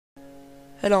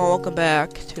Hello, welcome back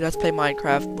to Let's Play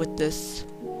Minecraft with this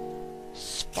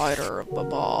spider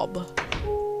bob.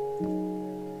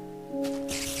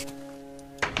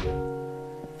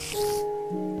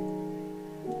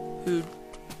 Who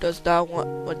does not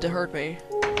want to hurt me?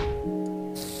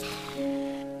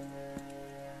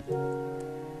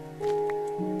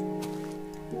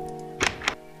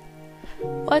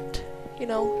 What? You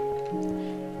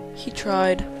know, he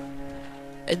tried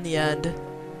in the end,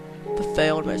 but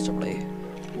failed miserably.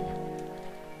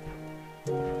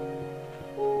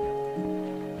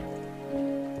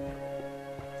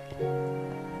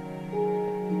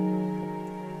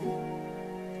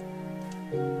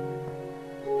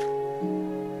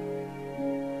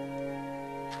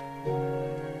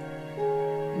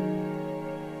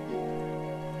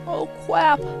 Oh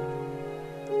crap!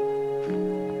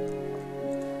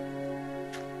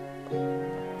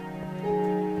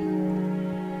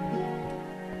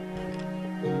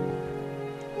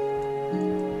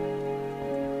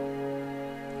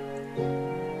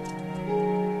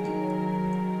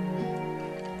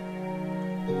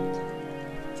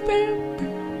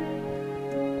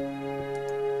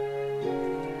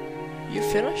 You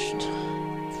finished?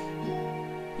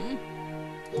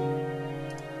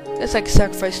 Guess I can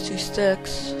sacrifice 2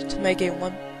 sticks to make me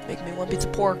one piece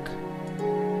of pork.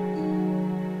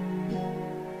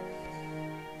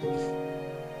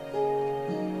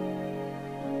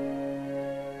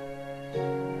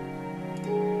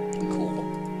 Cool.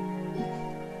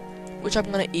 Which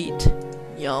I'm gonna eat.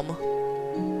 Yum.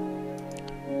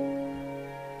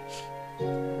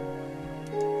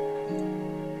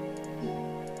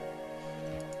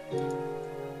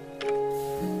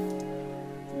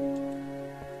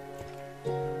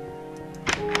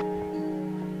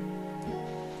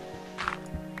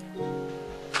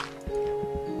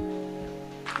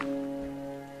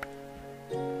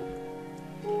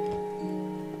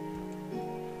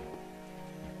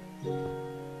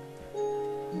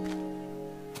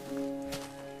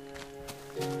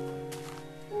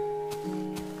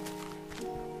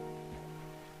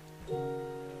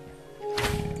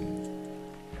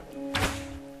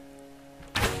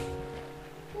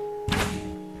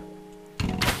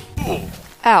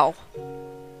 Ow.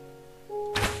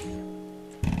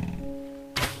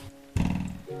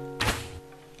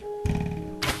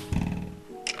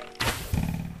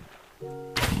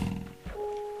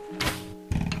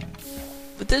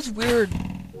 With this weird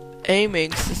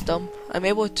aiming system, I'm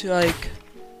able to, like,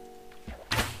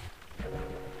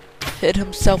 hit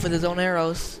himself with his own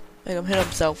arrows. Make him hit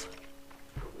himself.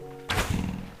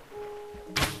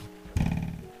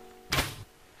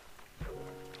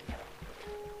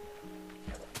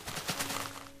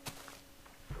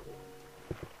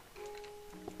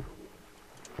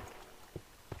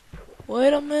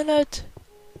 Wait a minute!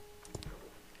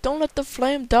 Don't let the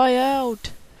flame die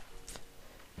out!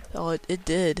 Oh, it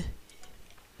did.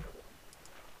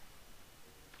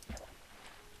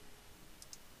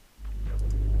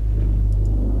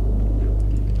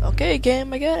 Okay,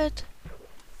 game, I get it.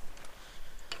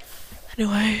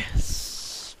 Anyway,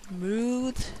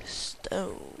 smooth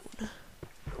stone.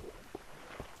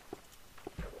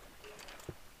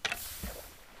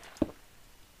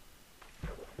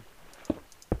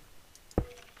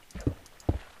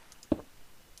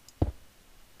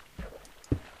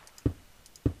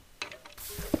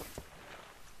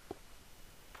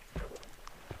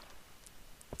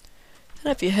 And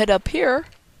if you head up here,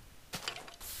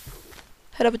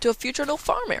 head up into a future little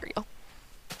farm area.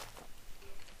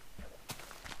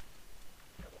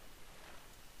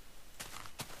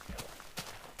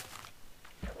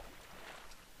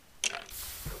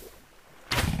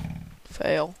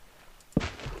 Fail.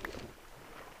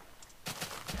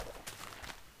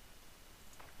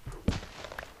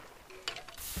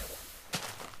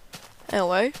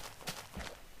 Anyway.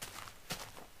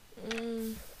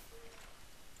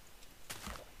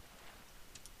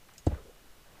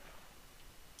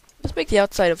 Let's make the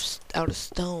outside out of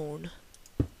stone.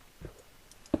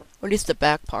 Or at least the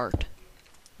back part.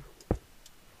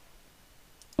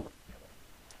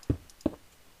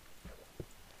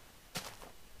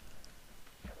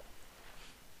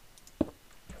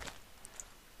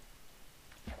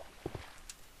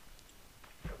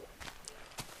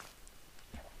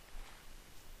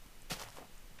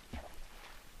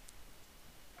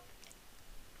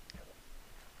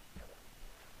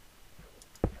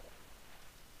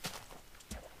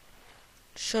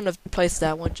 Shouldn't have placed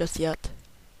that one just yet.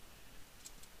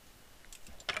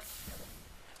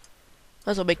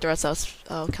 Might as well make the rest out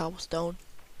of cobblestone.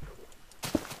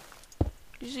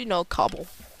 Usually no cobble.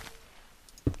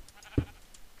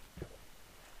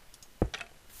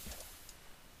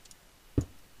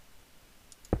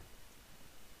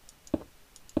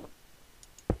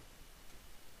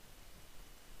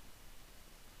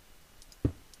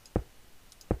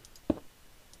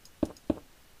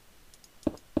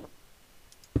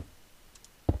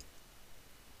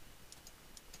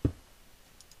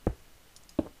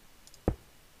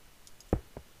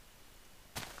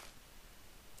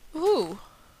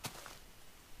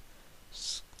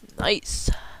 Nice.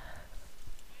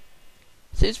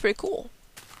 Seems pretty cool.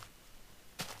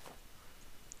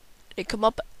 They come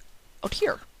up out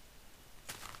here.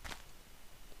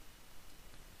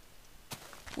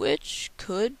 Which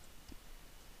could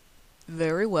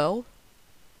very well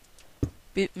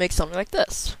make something like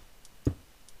this.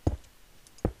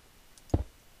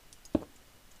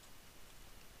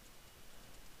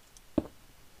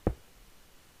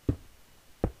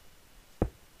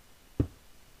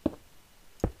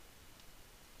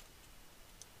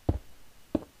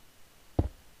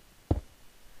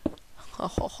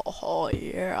 Oh,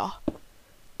 yeah.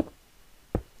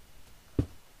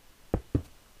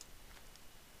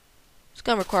 It's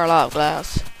gonna require a lot of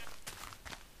glass.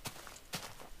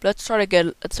 Let's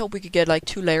hope we could get like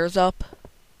 2 layers up.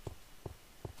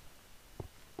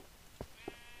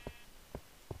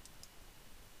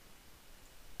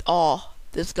 Oh,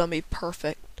 this is gonna be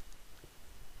perfect.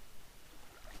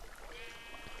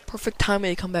 Perfect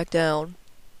timing to come back down.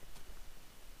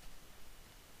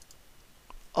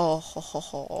 Oh, ho, ho,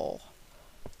 ho.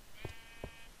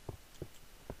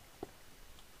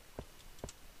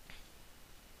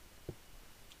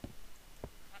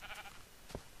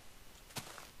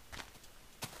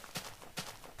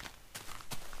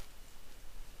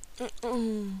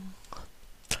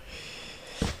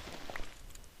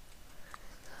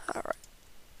 Alright.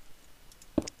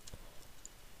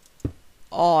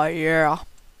 Oh, yeah.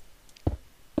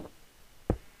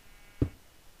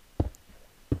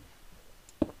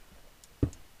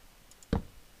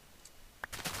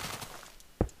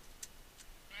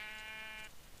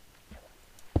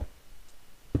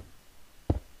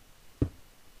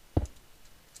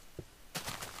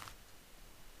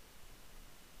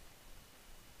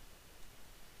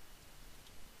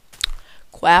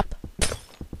 Quap.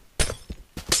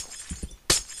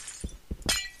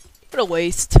 What a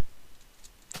waste.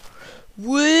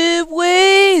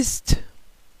 Waste!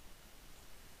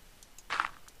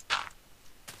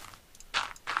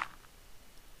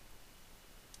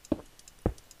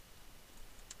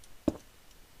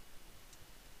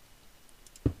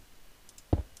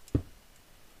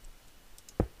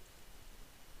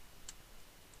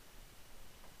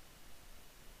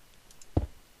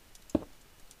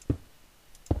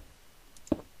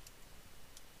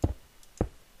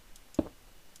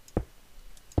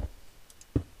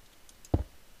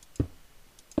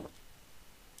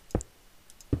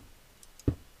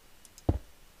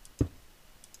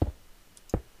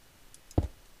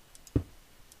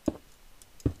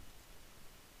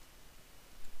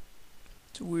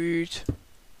 Sweet.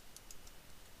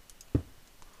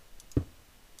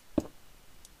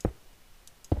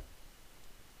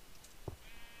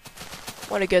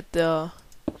 Want to get the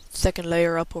second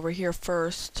layer up over here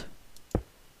first.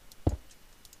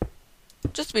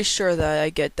 Just to be sure that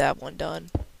I get that one done.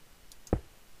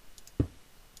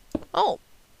 Oh,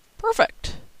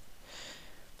 perfect.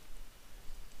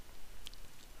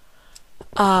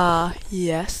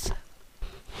 Yes.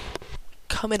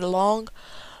 Coming along.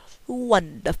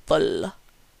 Wonderful.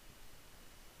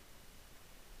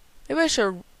 Maybe I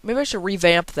should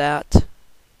revamp that.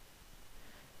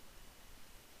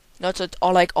 Not so it's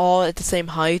all at the same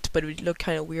height, but it would look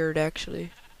kind of weird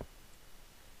actually.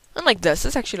 Unlike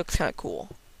this actually looks kind of cool.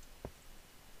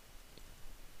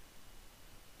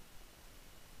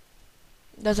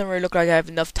 Doesn't really look like I have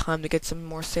enough time to get some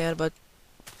more sand, but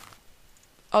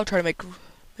I'll try to make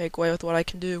way with what I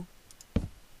can do.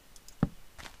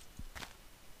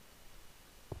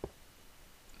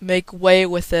 Make way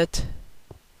with it.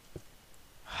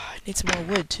 I need some more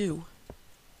wood too.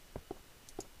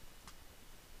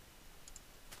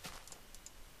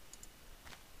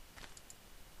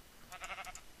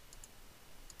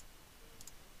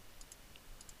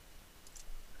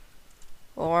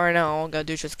 Well, right now all I'm gonna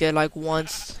do is just get like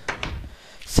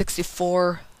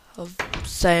 1/64 of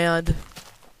sand.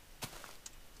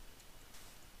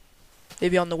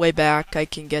 Maybe on the way back I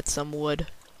can get some wood.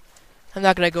 I'm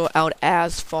not gonna go out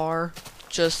as far,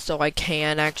 just so I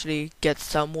can actually get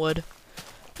some wood.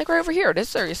 Like right over here,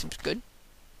 this area seems good.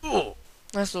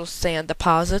 Nice little sand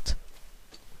deposit.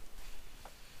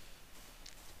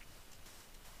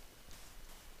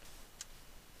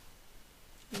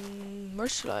 Where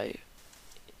should I?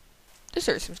 This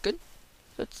area seems good.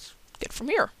 Let's get from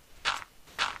here.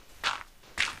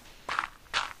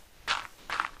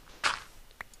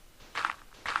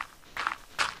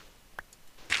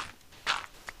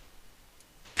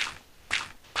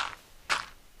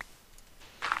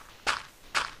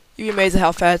 You'd be amazed at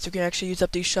how fast you can actually use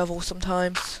up these shovels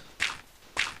sometimes.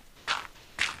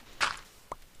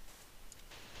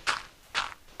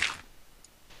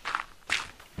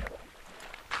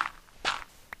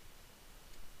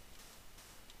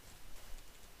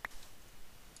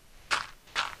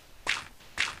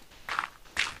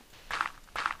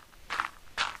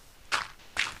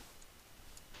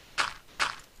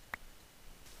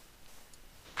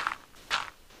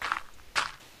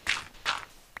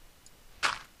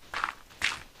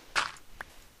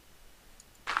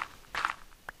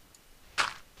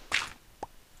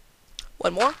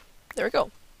 One more. There we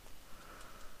go.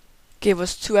 Gave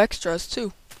us 2 extras,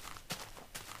 too.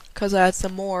 Because I had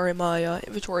some more in my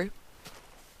inventory.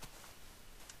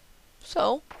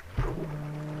 So.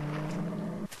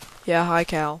 Yeah, hi,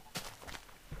 Cal.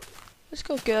 Let's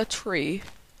go get a tree.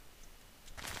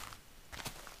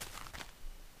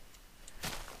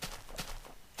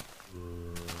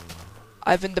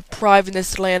 I've been depriving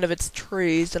this land of its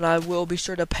trees, and I will be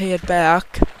sure to pay it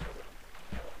back.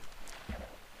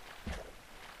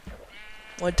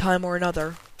 One time or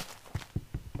another.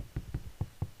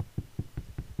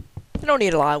 I don't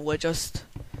need a lot of wood, just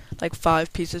like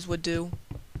 5 pieces would do.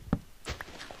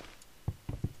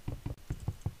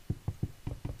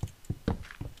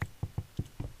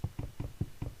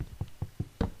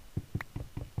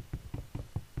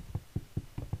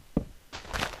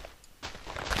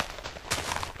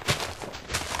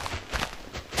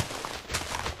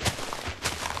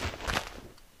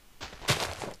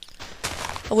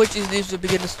 I wish these leaves would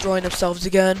begin destroying themselves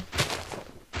again.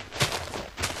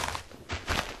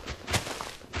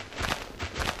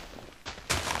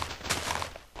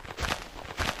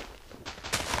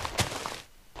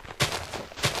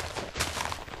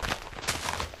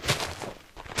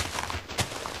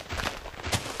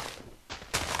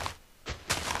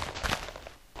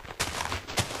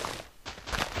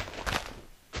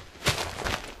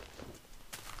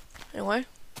 Anyway.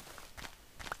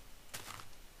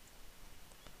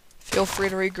 Feel free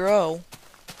to regrow.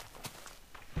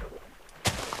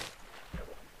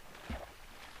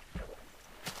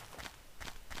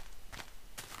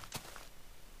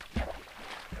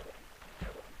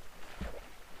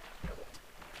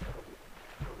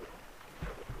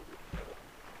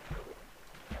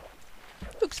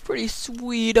 Looks pretty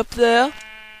sweet up there.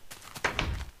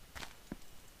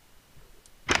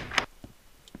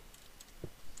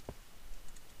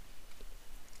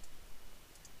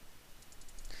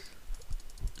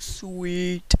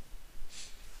 Sweet.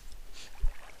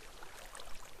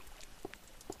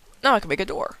 Now I can make a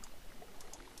door.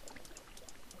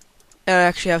 And I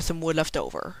actually have some wood left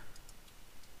over.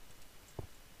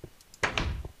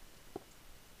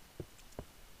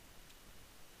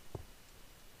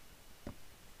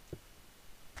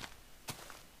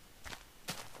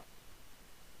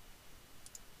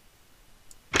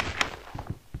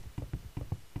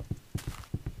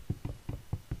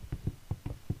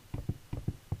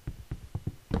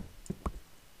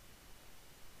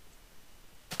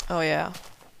 Oh yeah.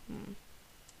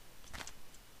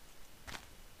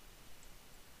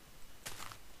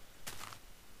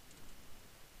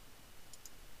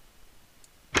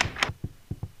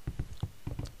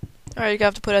 Alright, you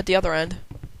have to put it at the other end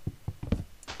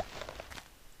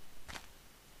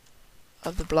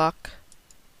of the block.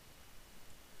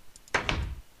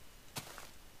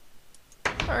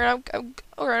 Alright,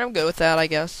 I'm good with that, I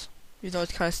guess. Even though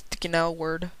it's kind of sticking out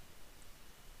word.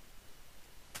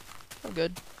 I'm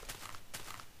good.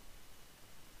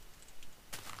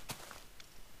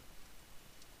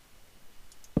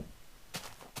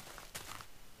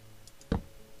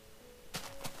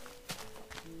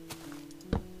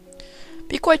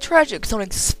 Be quite tragic, something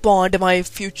spawned in my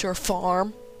future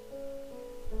farm.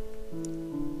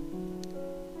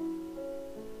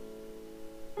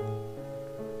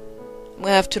 I'm gonna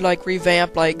have to like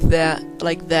revamp like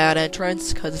that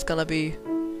entrance, cause it's gonna be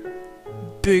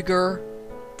bigger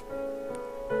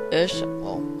ish.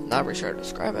 Well, not really sure how to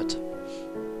describe it.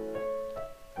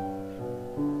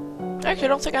 Actually, I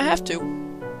don't think I have to.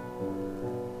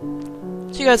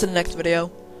 See you guys in the next video.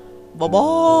 Bye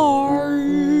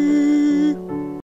bye.